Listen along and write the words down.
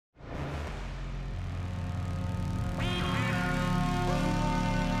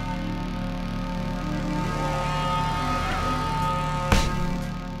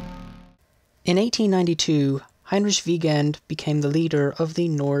In 1892, Heinrich Wiegand became the leader of the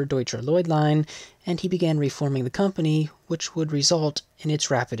Norddeutscher Lloyd Line, and he began reforming the company, which would result in its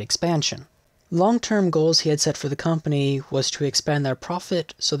rapid expansion. Long-term goals he had set for the company was to expand their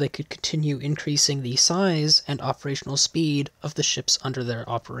profit so they could continue increasing the size and operational speed of the ships under their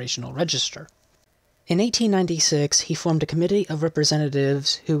operational register. In 1896, he formed a committee of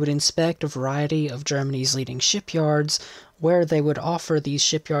representatives who would inspect a variety of Germany's leading shipyards, where they would offer these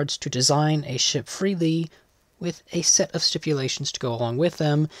shipyards to design a ship freely, with a set of stipulations to go along with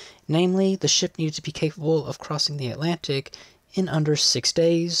them, namely, the ship needed to be capable of crossing the Atlantic in under 6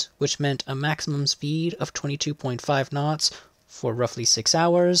 days, which meant a maximum speed of 22.5 knots for roughly 6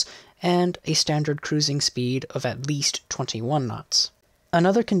 hours, and a standard cruising speed of at least 21 knots.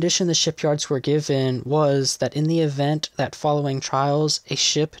 Another condition the shipyards were given was that in the event that following trials a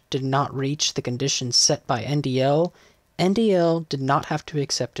ship did not reach the conditions set by NDL, NDL did not have to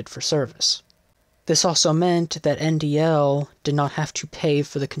accept it for service. This also meant that NDL did not have to pay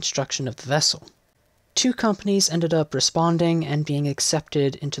for the construction of the vessel. 2 companies ended up responding and being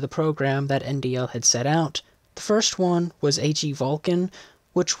accepted into the program that NDL had set out. The first one was AG Vulcan,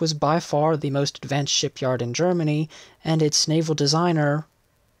 which was by far the most advanced shipyard in Germany, and its naval designer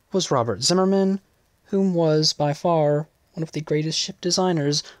was Robert Zimmermann, whom was by far one of the greatest ship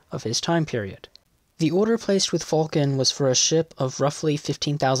designers of his time period. The order placed with Vulcan was for a ship of roughly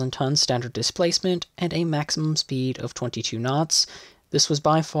 15,000 tons standard displacement and a maximum speed of 22 knots. This was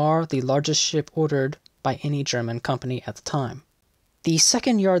by far the largest ship ordered by any German company at the time. The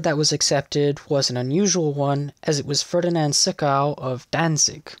second yard that was accepted was an unusual one, as it was Ferdinand Sickau of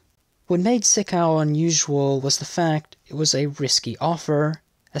Danzig. What made Sickau unusual was the fact it was a risky offer,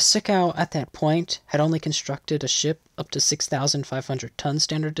 as Sickau at that point had only constructed a ship up to 6,500 tons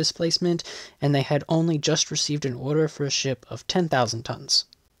standard displacement, and they had only just received an order for a ship of 10,000 tons.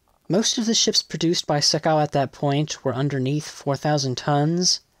 Most of the ships produced by Sickau at that point were underneath 4,000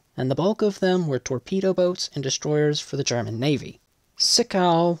 tons, and the bulk of them were torpedo boats and destroyers for the German Navy.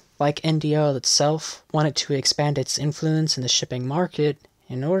 Sickau, like NDL itself, wanted to expand its influence in the shipping market.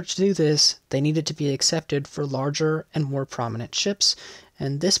 In order to do this, they needed to be accepted for larger and more prominent ships,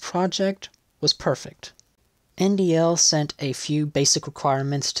 and this project was perfect. NDL sent a few basic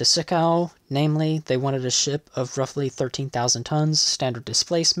requirements to Sickau, namely, they wanted a ship of roughly 13,000 tons standard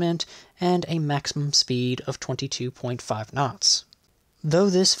displacement and a maximum speed of 22.5 knots.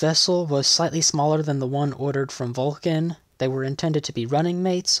 Though this vessel was slightly smaller than the one ordered from Vulcan, they were intended to be running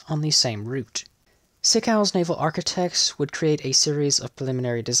mates on the same route. Sickau's naval architects would create a series of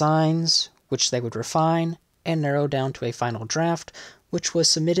preliminary designs, which they would refine and narrow down to a final draft, which was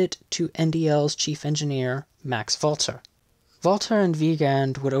submitted to NDL's chief engineer, Max Walter. Walter and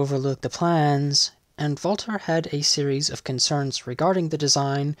Wiegand would overlook the plans, and Walter had a series of concerns regarding the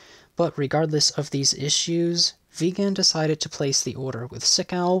design, but regardless of these issues, Wiegand decided to place the order with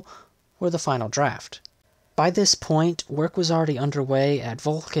Sickau for the final draft. By this point, work was already underway at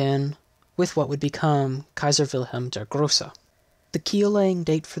Vulcan with what would become Kaiser Wilhelm der Große. The keel-laying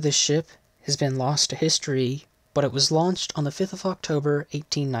date for this ship has been lost to history, but it was launched on the 5th of October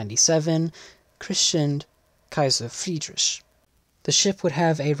 1897, christened Kaiser Friedrich. The ship would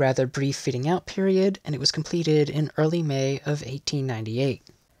have a rather brief fitting-out period, and it was completed in early May of 1898.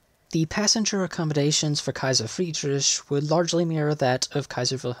 The passenger accommodations for Kaiser Friedrich would largely mirror that of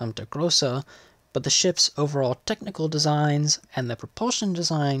Kaiser Wilhelm der Große, but the ship's overall technical designs and the propulsion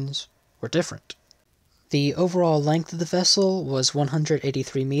designs were different. The overall length of the vessel was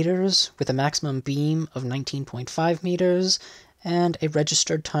 183 meters, with a maximum beam of 19.5 meters, and a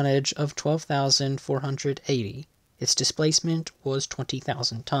registered tonnage of 12,480. Its displacement was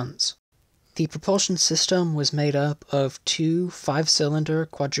 20,000 tons. The propulsion system was made up of 2 5-cylinder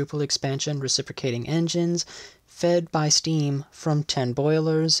quadruple expansion reciprocating engines fed by steam from 10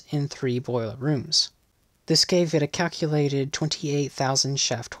 boilers in 3 boiler rooms. This gave it a calculated 28,000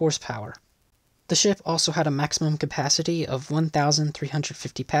 shaft horsepower. The ship also had a maximum capacity of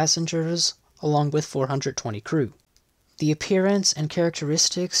 1,350 passengers, along with 420 crew. The appearance and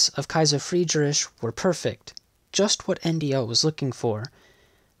characteristics of Kaiser Friedrich were perfect, just what NDL was looking for.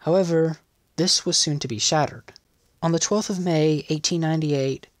 However, this was soon to be shattered. On the 12th of May,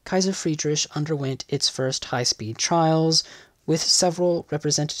 1898, Kaiser Friedrich underwent its first high-speed trials, with several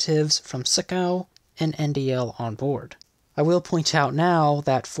representatives from Sickau and NDL on board. I will point out now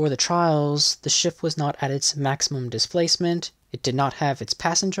that for the trials, the ship was not at its maximum displacement, it did not have its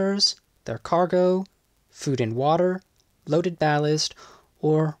passengers, their cargo, food and water, loaded ballast,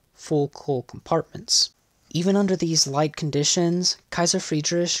 or full coal compartments. Even under these light conditions, Kaiser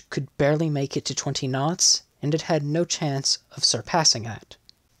Friedrich could barely make it to 20 knots, and it had no chance of surpassing that.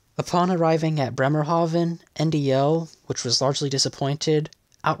 Upon arriving at Bremerhaven, NDL, which was largely disappointed,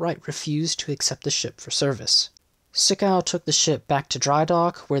 outright refused to accept the ship for service. Sickow took the ship back to dry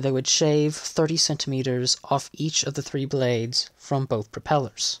dock, where they would shave 30 centimeters off each of the 3 blades from both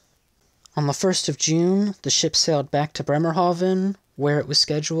propellers. On the 1st of June, the ship sailed back to Bremerhaven, where it was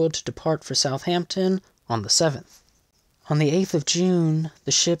scheduled to depart for Southampton on the 7th. On the 8th of June,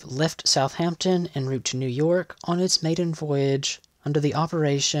 the ship left Southampton en route to New York on its maiden voyage under the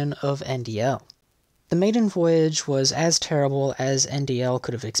operation of NDL. The maiden voyage was as terrible as NDL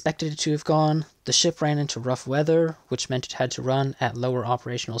could have expected it to have gone. The ship ran into rough weather, which meant it had to run at lower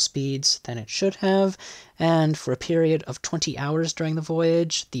operational speeds than it should have, and for a period of 20 hours during the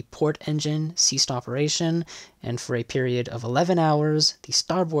voyage, the port engine ceased operation, and for a period of 11 hours, the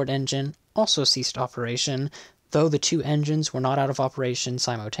starboard engine also ceased operation, though the 2 engines were not out of operation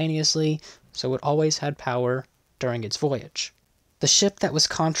simultaneously, so it always had power during its voyage. The ship that was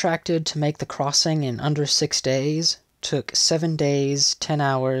contracted to make the crossing in under 6 days took 7 days, 10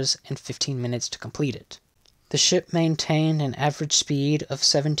 hours, and 15 minutes to complete it. The ship maintained an average speed of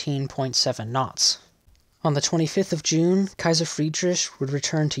 17.7 knots. On the 25th of June, Kaiser Friedrich would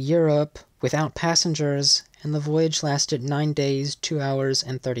return to Europe without passengers, and the voyage lasted 9 days, 2 hours,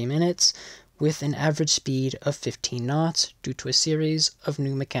 and 30 minutes, with an average speed of 15 knots due to a series of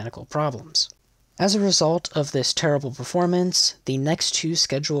new mechanical problems. As a result of this terrible performance, the next 2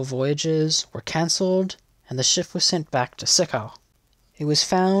 scheduled voyages were cancelled, and the ship was sent back to Sickow. It was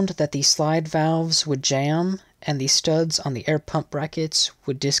found that the slide valves would jam, and the studs on the air pump brackets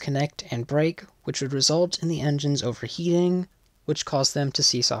would disconnect and break, which would result in the engines overheating, which caused them to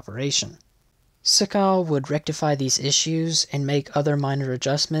cease operation. Sickow would rectify these issues and make other minor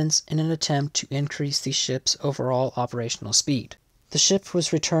adjustments in an attempt to increase the ship's overall operational speed. The ship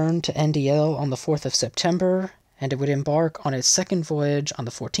was returned to NDL on the 4th of September, and it would embark on its second voyage on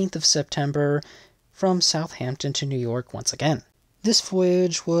the 14th of September from Southampton to New York once again. This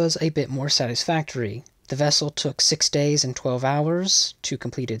voyage was a bit more satisfactory. The vessel took 6 days and 12 hours to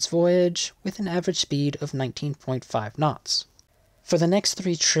complete its voyage, with an average speed of 19.5 knots. For the next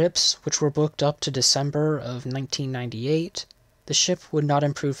 3 trips, which were booked up to December of 1998, the ship would not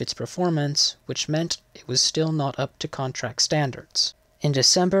improve its performance, which meant it was still not up to contract standards. In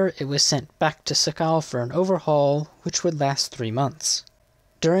December, it was sent back to Sickow for an overhaul, which would last 3 months.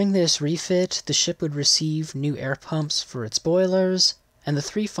 During this refit, the ship would receive new air pumps for its boilers, and the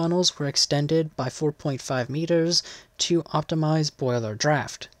 3 funnels were extended by 4.5 meters to optimize boiler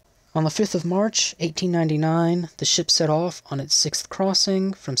draft. On the 5th of March, 1899, the ship set off on its 6th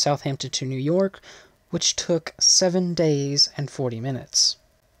crossing from Southampton to New York, which took 7 days and 40 minutes.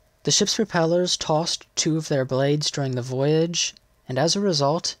 The ship's propellers tossed 2 of their blades during the voyage, and as a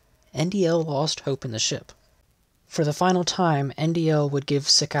result, NDL lost hope in the ship. For the final time, NDL would give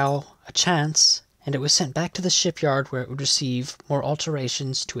Sickow a chance, and it was sent back to the shipyard where it would receive more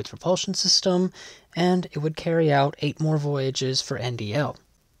alterations to its propulsion system, and it would carry out 8 more voyages for NDL,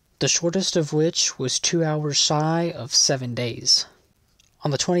 the shortest of which was 2 hours shy of 7 days.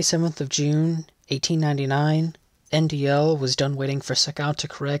 On the 27th of June, 1899, NDL was done waiting for Sickow to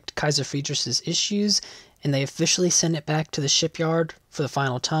correct Kaiser Friedrich's issues, and they officially sent it back to the shipyard for the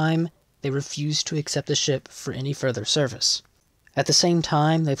final time. They refused to accept the ship for any further service. At the same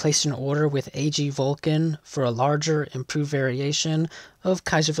time, they placed an order with AG Vulcan for a larger, improved variation of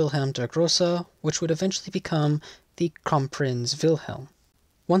Kaiser Wilhelm der Grosse, which would eventually become the Kronprinz Wilhelm.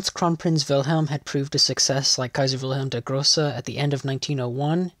 Once Kronprinz Wilhelm had proved a success like Kaiser Wilhelm der Grosse at the end of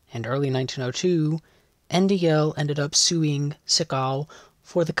 1901 and early 1902, NDL ended up suing Sickow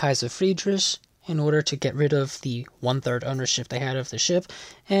for the Kaiser Friedrich in order to get rid of the 1/3 ownership they had of the ship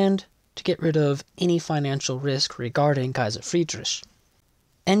and to get rid of any financial risk regarding Kaiser Friedrich.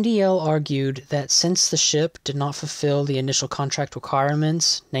 NDL argued that since the ship did not fulfill the initial contract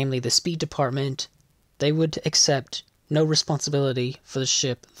requirements, namely the speed department, they would accept no responsibility for the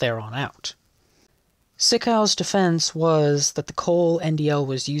ship thereon out. Sickow's defense was that the coal NDL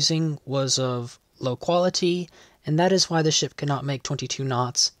was using was of low quality, and that is why the ship could not make 22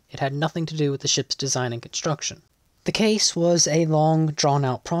 knots. It had nothing to do with the ship's design and construction. The case was a long,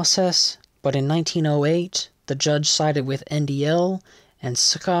 drawn-out process, but in 1908, the judge sided with NDL, and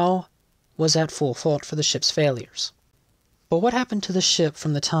Sickow was at full fault for the ship's failures. But what happened to the ship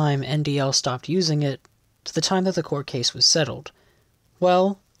from the time NDL stopped using it to the time that the court case was settled?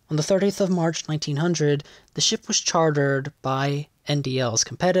 Well, on the 30th of March 1900, the ship was chartered by NDL's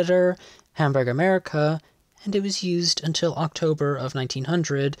competitor, Hamburg America, and it was used until October of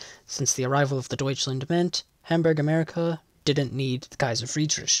 1900, since the arrival of the Deutschland meant Hamburg America didn't need the Kaiser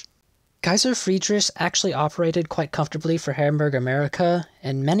Friedrich. Kaiser Friedrich actually operated quite comfortably for Hamburg America,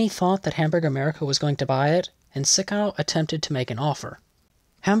 and many thought that Hamburg America was going to buy it, and Zwickau attempted to make an offer.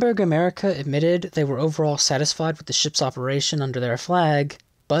 Hamburg America admitted they were overall satisfied with the ship's operation under their flag,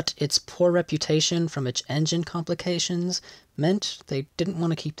 but its poor reputation from its engine complications meant they didn't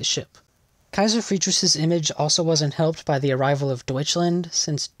want to keep the ship. Kaiser Friedrich's image also wasn't helped by the arrival of Deutschland,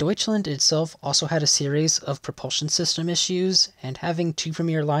 since Deutschland itself also had a series of propulsion system issues, and having two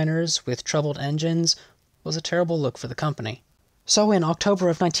premier liners with troubled engines was a terrible look for the company. So in October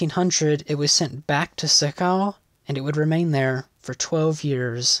of 1900, it was sent back to Zwickau, and it would remain there for 12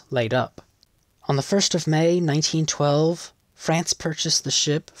 years laid up. On the 1st of May 1912, France purchased the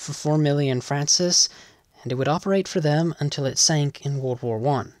ship for 4 million francs, and it would operate for them until it sank in World War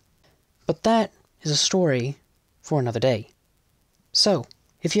I. But that is a story for another day. So,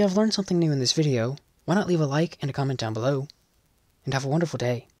 if you have learned something new in this video, why not leave a like and a comment down below, and have a wonderful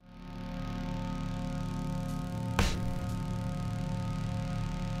day.